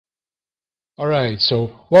All right,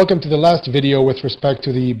 so welcome to the last video with respect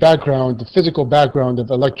to the background, the physical background of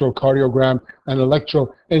electrocardiogram and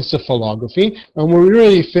electroencephalography. And we're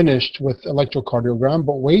really finished with electrocardiogram,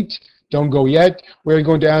 but wait, don't go yet. We're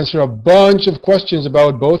going to answer a bunch of questions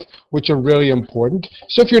about both, which are really important.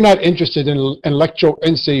 So if you're not interested in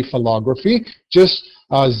electroencephalography, just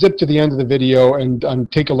zip to the end of the video and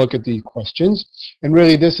take a look at the questions. And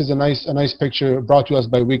really, this is a nice picture brought to us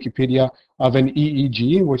by Wikipedia of an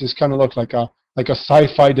EEG, which is kind of look like a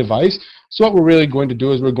sci-fi device. So what we're really going to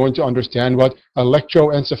do is we're going to understand what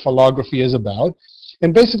electroencephalography is about.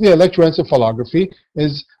 And basically, electroencephalography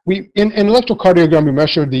is, in electrocardiogram, we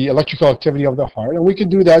measure the electrical activity of the heart, and we can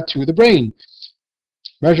do that to the brain.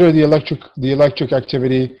 Measure the electric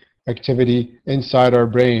activity inside our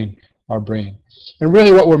brain. And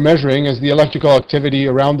really what we're measuring is the electrical activity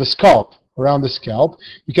around the scalp,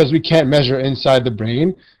 because we can't measure inside the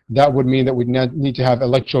brain. That would mean that we need to have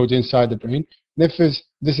electrodes inside the brain. And if this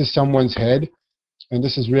is someone's head, and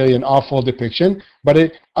this is really an awful depiction, but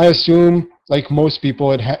I assume, like most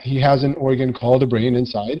people, he has an organ called the brain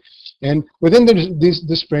inside. And within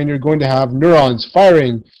this brain, you're going to have neurons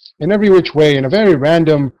firing in every which way, in a very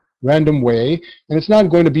random way, and it's not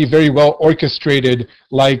going to be very well orchestrated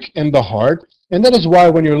like in the heart. And that is why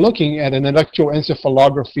when you're looking at an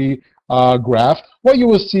electroencephalography graph, what you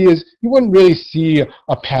will see is you wouldn't really see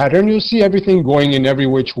a pattern. You'll see everything going in every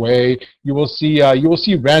which way. You will see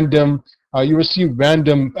random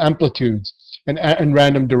amplitudes and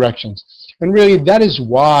random directions. And really, that is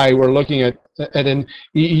why we're looking at an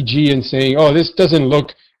EEG and saying, oh, this doesn't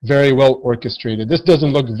look very well orchestrated. This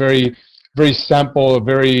doesn't look very sample,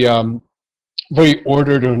 very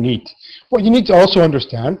ordered or neat. What you need to also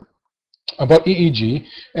understand about EEG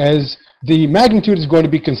is the magnitude is going to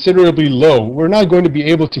be considerably low. We're not going to be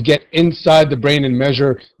able to get inside the brain and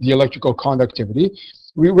measure the electrical conductivity.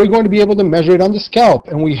 We're going to be able to measure it on the scalp,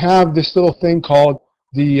 and we have this little thing called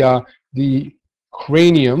the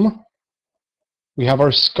cranium. We have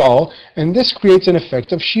our skull, and this creates an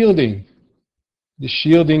effect of shielding, the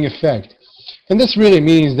shielding effect. And this really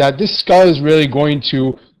means that this skull is really going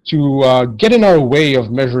to get in our way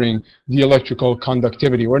of measuring the electrical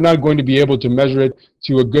conductivity. We're not going to be able to measure it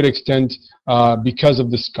to a good extent because of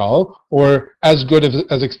the skull, or as good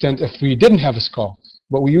as extent if we didn't have a skull,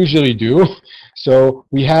 but we usually do. So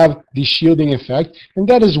we have the shielding effect, and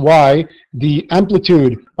that is why the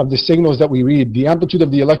amplitude of the signals that we read, the amplitude of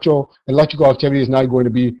the electrical activity is not going to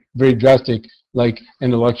be very drastic like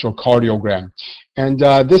an electrocardiogram. And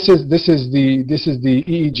this is the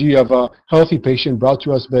EEG of a healthy patient brought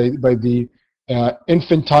to us by the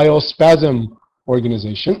Infantile Spasm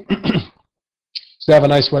organization. So they have a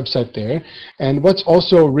nice website there. And what's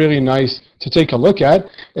also really nice to take a look at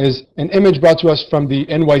is an image brought to us from the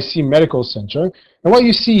NYC Medical Center. And what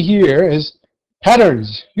you see here is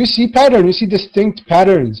patterns. You see patterns. You see distinct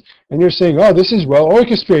patterns. And you're saying, oh, this is well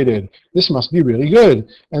orchestrated. This must be really good.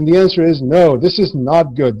 And the answer is no, this is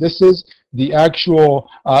not good. This is the actual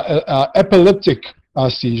epileptic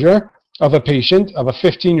seizure of a patient, of a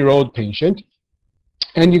 15-year-old patient.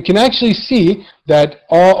 And you can actually see that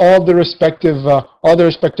all the respective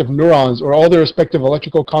neurons or all the respective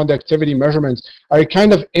electrical conductivity measurements are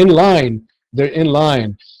kind of in line. They're in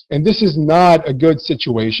line. And this is not a good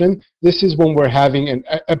situation. This is when we're having an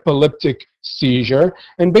epileptic seizure.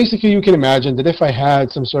 And basically, you can imagine that if I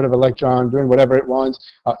had some sort of electron doing whatever it wants,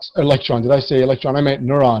 electron, did I say electron? I meant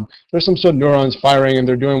neuron. There's some sort of neurons firing, and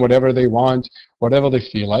they're doing whatever they want, whatever they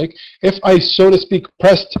feel like. If I, so to speak,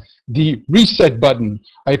 pressed the reset button,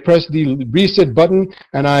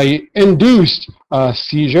 and I induced a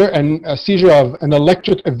seizure, and a seizure of an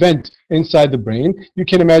electric event inside the brain, you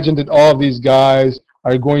can imagine that all of these guys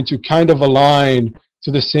are going to kind of align to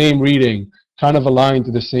the same reading,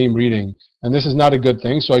 And this is not a good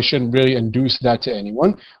thing, so I shouldn't really induce that to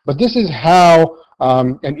anyone. But this is how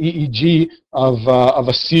an EEG of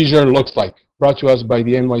a seizure looks like, brought to us by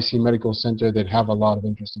the NYC Medical Center that have a lot of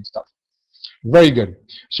interesting stuff. Very good.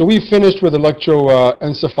 So we finished with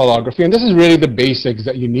electroencephalography, and this is really the basics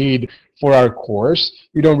that you need for our course.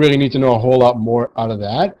 You don't really need to know a whole lot more out of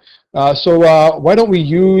that. So why don't we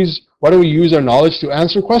use our knowledge to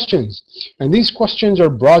answer questions? And these questions are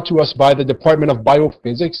brought to us by the Department of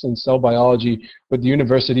Biophysics and Cell Biology with the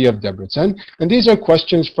University of Debrecen. And these are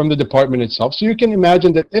questions from the department itself. So you can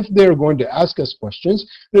imagine that if they're going to ask us questions,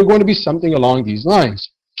 they're going to be something along these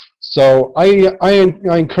lines. So I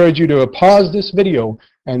encourage you to pause this video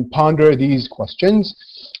and ponder these questions.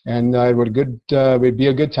 And it would be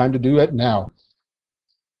a good time to do it now.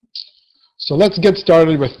 So let's get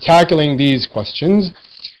started with tackling these questions.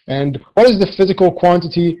 And what is the physical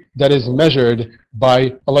quantity that is measured by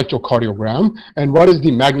electrocardiogram? And what is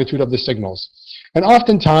the magnitude of the signals? And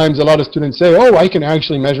oftentimes, a lot of students say, oh, I can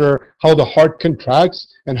actually measure how the heart contracts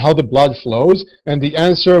and how the blood flows. And the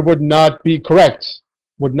answer would not be correct.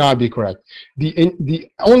 Would not be correct. The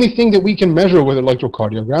only thing that we can measure with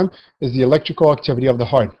electrocardiogram is the electrical activity of the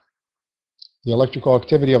heart. The electrical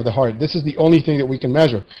activity of the heart. This is the only thing that we can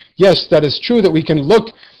measure. Yes, that is true that we can look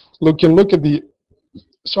at the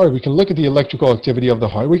electrical activity of the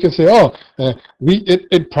heart. We can say, oh,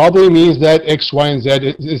 it probably means that X, Y, and Z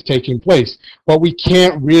is taking place. But we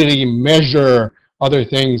can't really measure other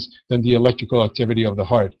things than the electrical activity of the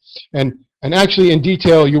heart. And actually, in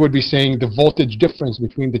detail, you would be saying the voltage difference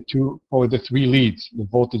between the two or the three leads, the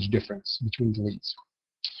voltage difference between the leads.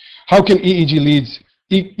 How can EEG leads,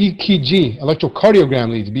 EEG, electrocardiogram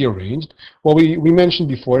leads, be arranged? Well, we mentioned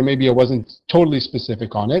before, maybe I wasn't totally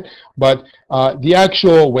specific on it, but the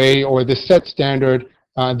actual way, or the set standard,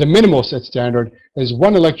 the minimal set standard, is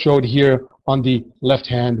one electrode here on the left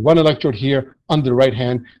hand, one electrode here on the right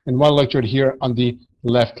hand, and one electrode here on the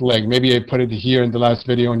left leg. Maybe I put it here in the last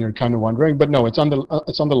video and you're kind of wondering, but no, it's on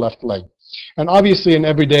the left leg. And obviously, in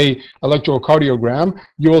everyday electrocardiogram,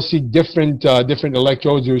 you will see different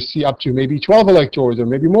electrodes. You'll see up to maybe 12 electrodes or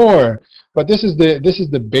maybe more. But this is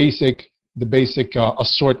the basic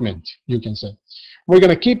assortment, you can say. We're going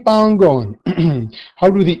to keep on going. How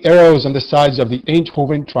do the arrows on the sides of the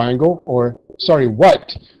Einthoven triangle, or sorry,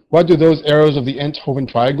 what do those arrows of the Einthoven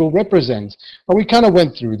triangle represent? Well, we kind of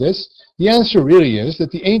went through this. The answer really is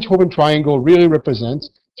that the Einthoven triangle really represents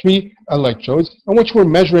three electrodes in which we're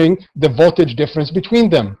measuring the voltage difference between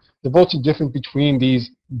them, the voltage difference between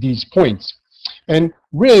these points. And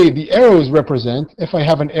really, the arrows represent, if I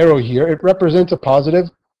have an arrow here, it represents a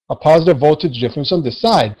positive voltage difference on this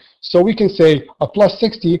side. So we can say a plus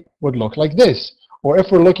 60 would look like this. Or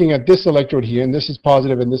if we're looking at this electrode here, and this is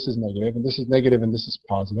positive and this is negative, and this is negative and this is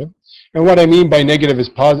positive. And what I mean by negative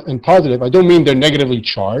and positive, I don't mean they're negatively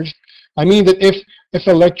charged. I mean that if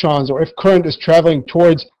electrons or if current is traveling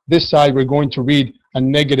towards this side, we're going to read a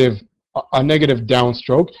negative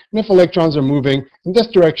downstroke. And if electrons are moving in this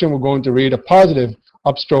direction, we're going to read a positive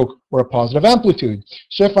upstroke or a positive amplitude.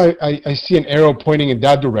 So if I see an arrow pointing in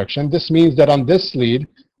that direction, this means that on this lead,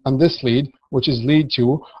 which is lead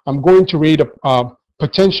 2, I'm going to read a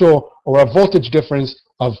potential or a voltage difference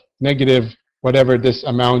of negative whatever this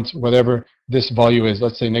amount, whatever this value is.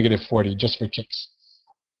 Let's say negative 40, just for kicks.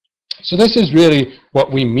 So this is really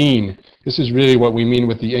what we mean. This is really what we mean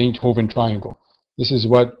with the Einthoven triangle. This is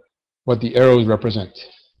what the arrows represent.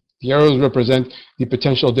 The arrows represent the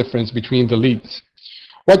potential difference between the leads.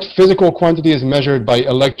 What physical quantity is measured by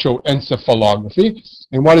electroencephalography,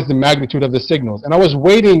 and what is the magnitude of the signals? And I was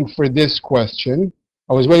waiting for this question.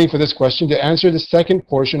 I was waiting for this question to answer the second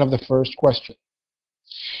portion of the first question.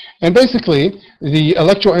 And basically, the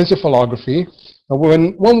electroencephalography,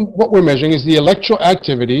 what we're measuring is the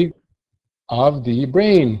electroactivity of the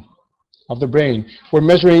brain. We're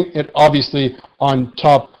measuring it obviously on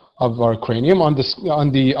top of our cranium, on the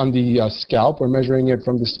scalp. We're measuring it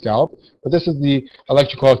from the scalp, but this is the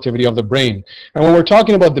electrical activity of the brain. And when we're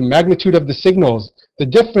talking about the magnitude of the signals, the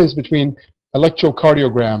difference between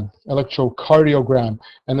electrocardiogram and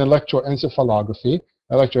electroencephalography,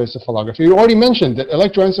 we already mentioned that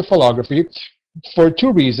electroencephalography, for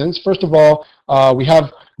two reasons. First of all, we have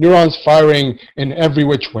neurons firing in every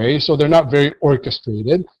which way, so they're not very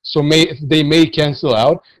orchestrated, so they may cancel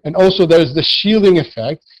out. And also there's the shielding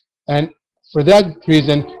effect, and for that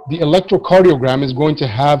reason, the electrocardiogram is going to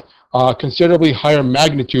have considerably higher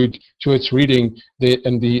magnitude to its reading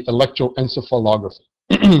in the electroencephalography.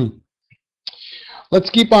 Let's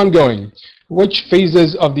keep on going. Which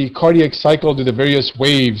phases of the cardiac cycle do the various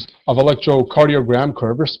waves of electrocardiogram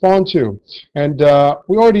curve respond to? And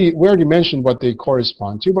we already mentioned what they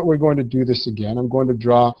correspond to, but we're going to do this again. I'm going to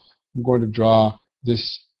draw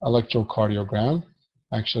this electrocardiogram.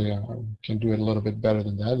 Actually, I can do it a little bit better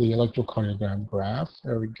than that. The electrocardiogram graph.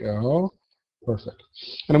 There we go. Perfect.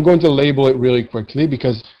 And I'm going to label it really quickly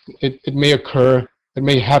because it may occur. It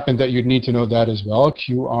may happen that you need to know that as well,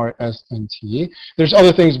 Q, R, S, and T. There's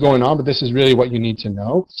other things going on, but this is really what you need to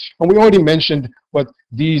know. And we already mentioned what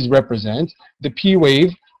these represent. The P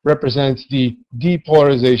wave represents the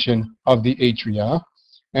depolarization of the atria,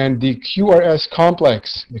 and the QRS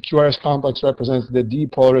complex represents the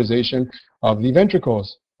depolarization of the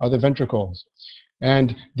ventricles,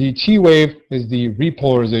 and the T wave is the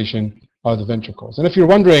repolarization of the ventricles. And if you're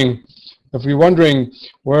wondering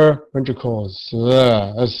where ventricles,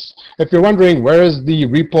 if you're wondering where is the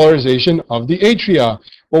repolarization of the atria,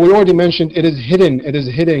 well, we already mentioned it is hidden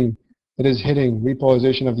it is hitting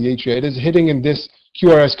repolarization of the atria. It is hitting in this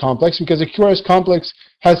QRS complex because the QRS complex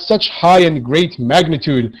has such high and great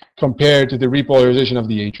magnitude compared to the repolarization of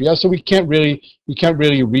the atria. So we can't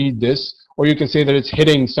really read this, or you can say that it's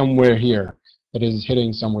hitting somewhere here. That is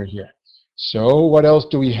hitting somewhere here. So what else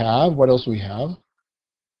do we have? What else do we have?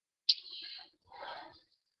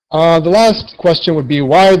 The last question would be,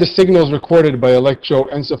 why are the signals recorded by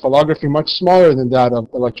electroencephalography much smaller than that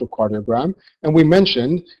of electrocardiogram? And we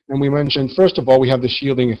mentioned, first of all, we have the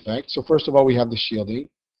shielding effect. So first of all, we have the shielding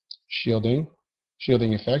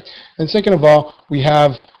effect. And second of all, we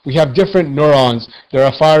have different neurons that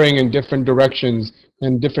are firing in different directions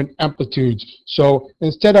and different amplitudes. So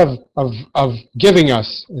instead of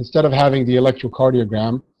having the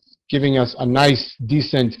electrocardiogram giving us a nice,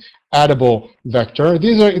 decent, addable vector,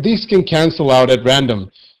 these can cancel out at random,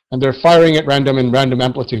 and they're firing at random in random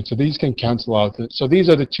amplitude, so these can cancel out. So these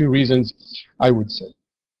are the two reasons I would say.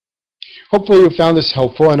 Hopefully you found this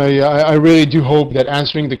helpful, and I really do hope that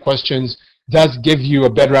answering the questions does give you a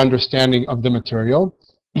better understanding of the material.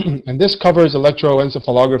 And this covers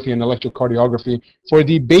electroencephalography and electrocardiography for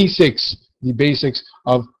the basics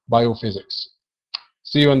of biophysics.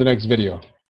 See you in the next video.